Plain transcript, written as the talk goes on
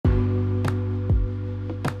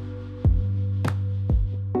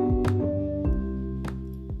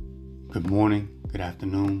morning, good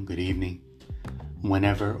afternoon, good evening,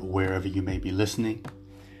 whenever or wherever you may be listening.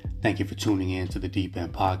 Thank you for tuning in to the Deep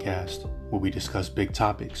End Podcast, where we discuss big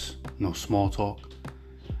topics, no small talk.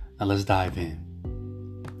 Now let's dive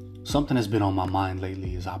in. Something that's been on my mind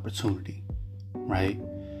lately is opportunity, right?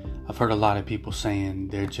 I've heard a lot of people saying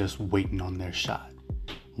they're just waiting on their shot,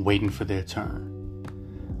 waiting for their turn.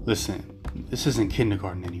 Listen, this isn't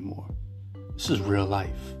kindergarten anymore. This is real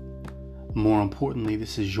life. More importantly,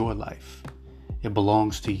 this is your life. It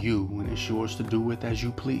belongs to you and it's yours to do with as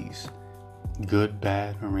you please, good,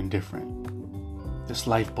 bad, or indifferent. This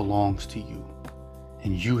life belongs to you,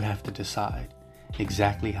 and you have to decide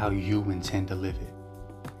exactly how you intend to live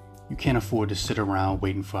it. You can't afford to sit around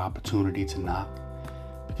waiting for opportunity to knock,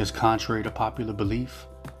 because contrary to popular belief,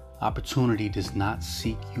 opportunity does not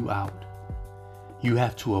seek you out. You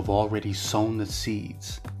have to have already sown the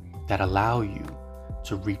seeds that allow you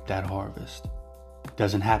to reap that harvest. It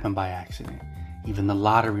doesn't happen by accident. Even the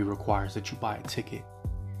lottery requires that you buy a ticket.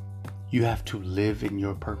 You have to live in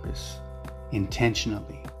your purpose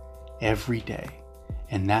intentionally every day,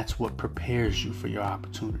 and that's what prepares you for your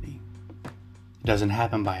opportunity. It doesn't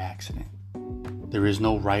happen by accident. There is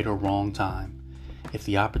no right or wrong time. If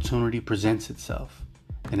the opportunity presents itself,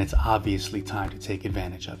 then it's obviously time to take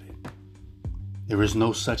advantage of it. There is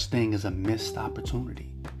no such thing as a missed opportunity.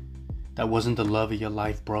 That wasn't the love of your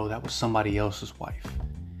life, bro. That was somebody else's wife.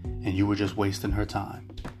 And you were just wasting her time.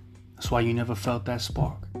 That's why you never felt that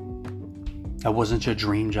spark. That wasn't your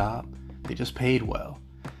dream job. They just paid well.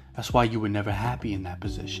 That's why you were never happy in that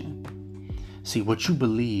position. See, what you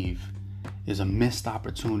believe is a missed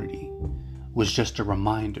opportunity was just a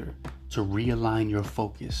reminder to realign your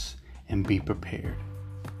focus and be prepared.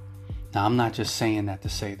 Now, I'm not just saying that to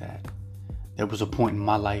say that. There was a point in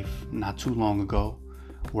my life not too long ago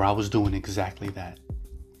where I was doing exactly that.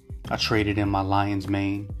 I traded in my lion's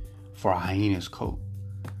mane for a hyena's coat.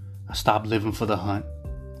 I stopped living for the hunt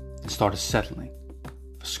and started settling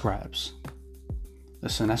for scraps.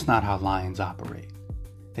 Listen, that's not how lions operate.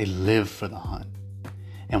 They live for the hunt.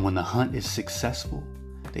 And when the hunt is successful,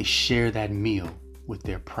 they share that meal with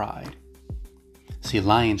their pride. See,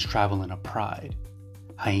 lions travel in a pride.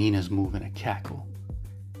 Hyenas move in a cackle.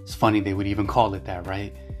 It's funny they would even call it that,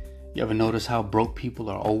 right? You ever notice how broke people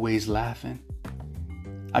are always laughing?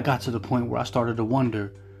 I got to the point where I started to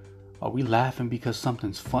wonder, are we laughing because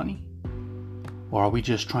something's funny? Or are we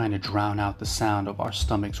just trying to drown out the sound of our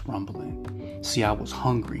stomachs rumbling? See, I was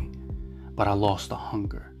hungry, but I lost the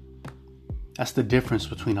hunger. That's the difference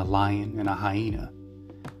between a lion and a hyena.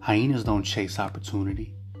 Hyenas don't chase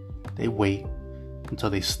opportunity. They wait until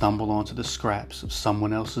they stumble onto the scraps of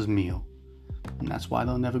someone else's meal. And that's why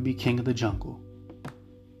they'll never be king of the jungle.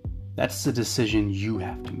 That's the decision you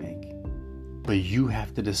have to make. But you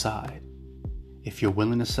have to decide. If you're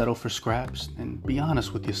willing to settle for scraps, then be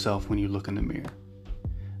honest with yourself when you look in the mirror.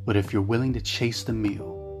 But if you're willing to chase the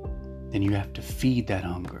meal, then you have to feed that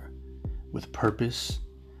hunger with purpose,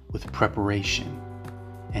 with preparation,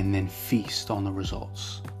 and then feast on the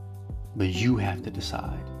results. But you have to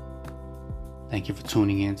decide. Thank you for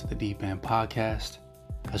tuning in to the Deep End Podcast.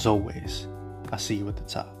 As always, I see you at the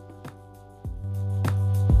top.